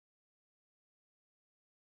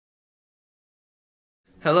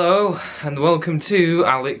Hello and welcome to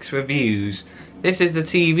Alex Reviews. This is the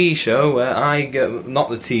TV show where I go,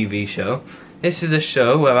 not the TV show, this is a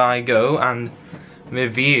show where I go and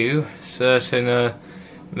review certain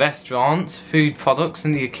restaurants, food products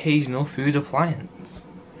and the occasional food appliance.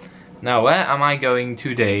 Now where am I going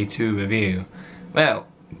today to review? Well,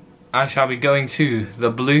 I shall be going to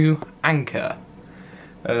the Blue Anchor,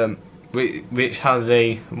 which has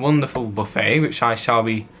a wonderful buffet which I shall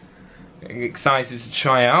be excited to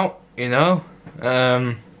try out, you know.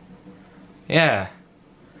 Yeah,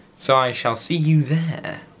 so I shall see you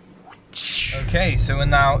there. Okay, so we're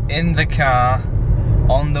now in the car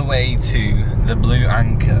on the way to the Blue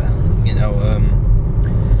Anchor. You know,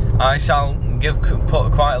 I shall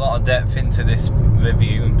put quite a lot of depth into this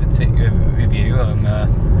review, in particular review.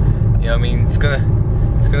 You know, I mean, it's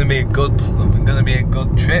gonna be a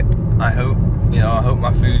good trip. I hope, you know, I hope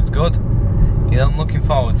my food's good. You know, I'm looking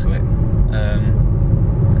forward to it.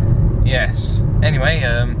 Yes. Anyway,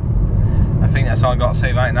 I think that's all I've got to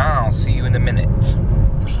say right now. I'll see you in a minute.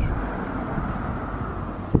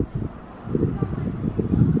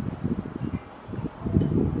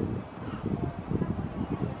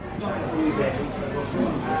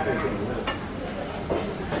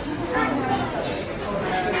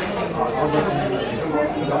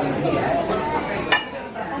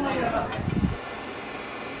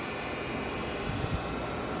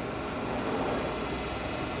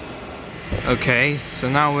 Okay, so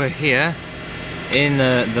now we're here in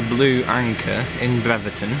the Blue Anchor in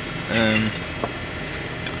Bretherton,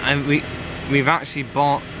 and we've actually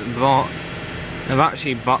got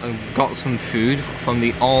some food from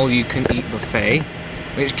the all-you-can-eat buffet,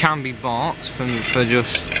 which can be bought for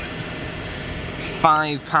just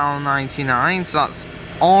 £5.99. So that's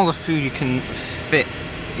all the food you can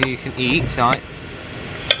eat, right,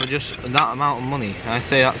 for just that amount of money. I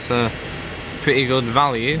say that's a pretty good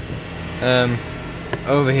value.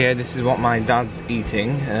 Over here, this is what my dad's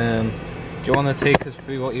eating. Do you want to take us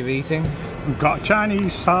through what you're eating? We've got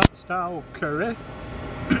Chinese style curry.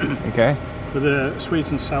 Okay. With a sweet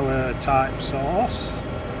and sour type sauce,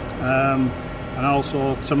 and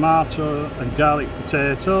also tomato and garlic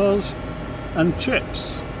potatoes and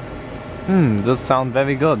chips. Does sound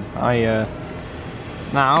very good.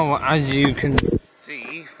 Now, as you can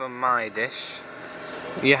see from my dish,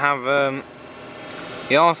 you have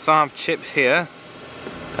you also have chips here,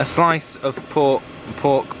 a slice of pork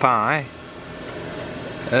pie,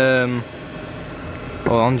 hold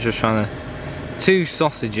on, just trying to, 2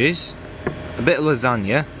 sausages, a bit of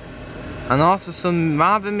lasagna, and also some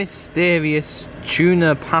rather mysterious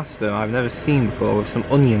tuna pasta I've never seen before with some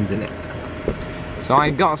onions in it. So I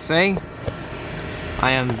gotta say,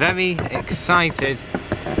 I am very excited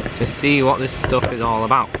to see what this stuff is all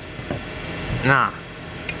about. Now,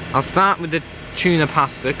 I'll start with the tuna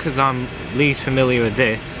pasta because I'm least familiar with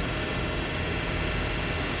this.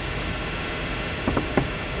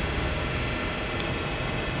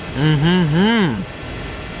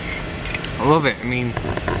 I love it. I mean,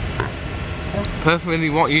 perfectly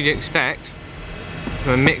what you'd expect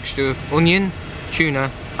from a mixture of onion, tuna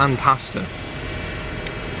and pasta.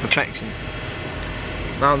 Perfection.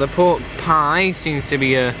 Now the pork pie seems to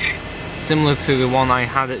be similar to the one I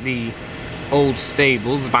had at the old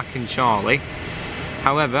stables back in Charlie.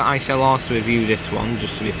 However, I shall also review this one,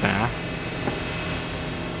 just to be fair.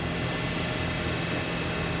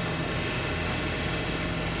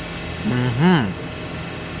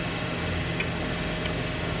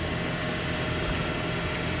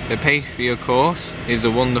 The pastry, of course, is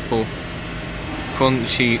wonderfully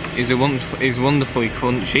crunchy,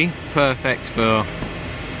 perfect for,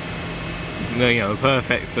 you know,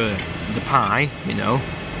 perfect for the pie, you know.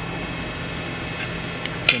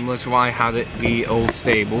 Similar to what I had at the old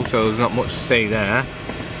stable, so there's not much to say there.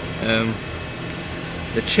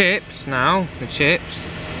 The chips now,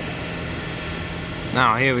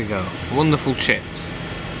 Now here we go, wonderful chips.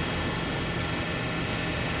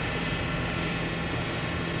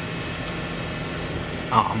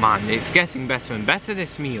 Oh man, it's getting better and better,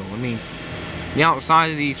 this meal. I mean, the outside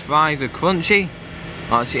of these fries are crunchy,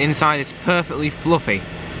 but the inside is perfectly fluffy.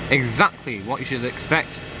 Exactly what you should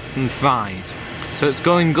expect from fries. So it's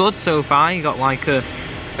going good so far. You got like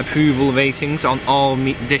approval ratings on all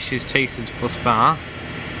meat dishes tasted thus far.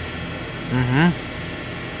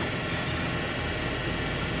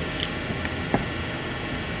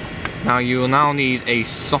 Now you will now need a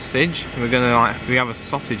sausage. We have a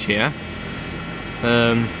sausage here.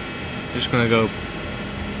 Just gonna go.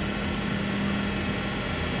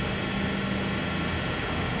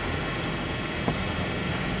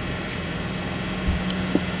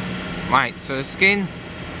 Right, so the skin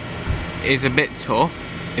is a bit tough.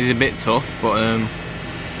 is a bit tough, but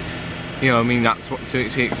you know, I mean, that's what to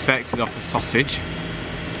be expected of a sausage.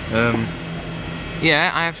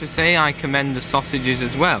 Yeah, I have to say I commend the sausages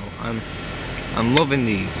as well. I'm loving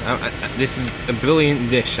these. This is a brilliant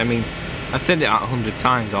dish. I mean, I've said it 100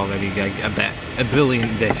 times already, I bet. A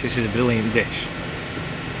brilliant dish. This is a brilliant dish.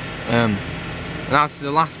 And as to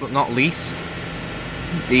the last but not least,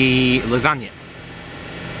 the lasagna.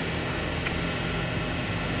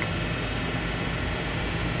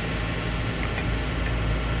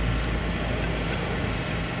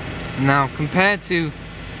 Now, compared to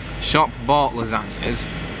shop-bought lasagnas,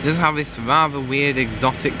 it does have this rather weird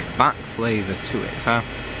exotic back flavour to it. I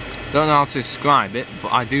don't know how to describe it,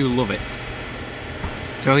 but I do love it.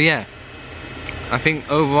 So yeah, I think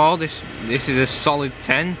overall this is a solid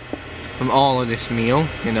 10 from all of this meal,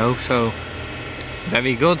 you know, so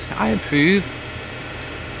very good, I approve.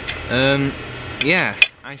 Yeah,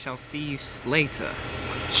 I shall see you later.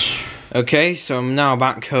 Okay, so I'm now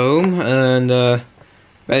back home and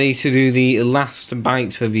ready to do the last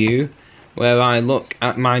bite review, where I look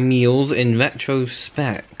at my meals in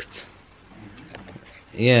retrospect.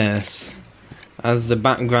 Yes, as the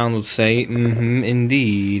background would say,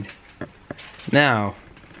 indeed. Now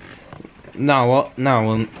what?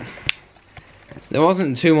 Now, there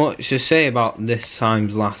wasn't too much to say about this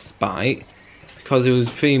time's last bite, because it was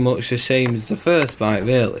pretty much the same as the first bite,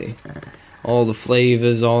 really. All the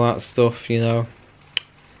flavours, all that stuff, you know.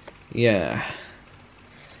 Yeah.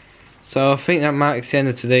 So I think that marks the end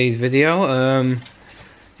of today's video.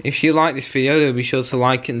 If you like this video, then be sure to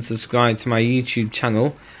like it and subscribe to my YouTube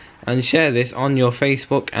channel, and share this on your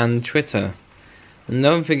Facebook and Twitter. And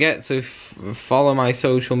don't forget to follow my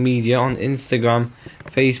social media on Instagram,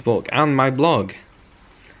 Facebook and my blog.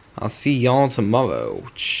 I'll see y'all tomorrow.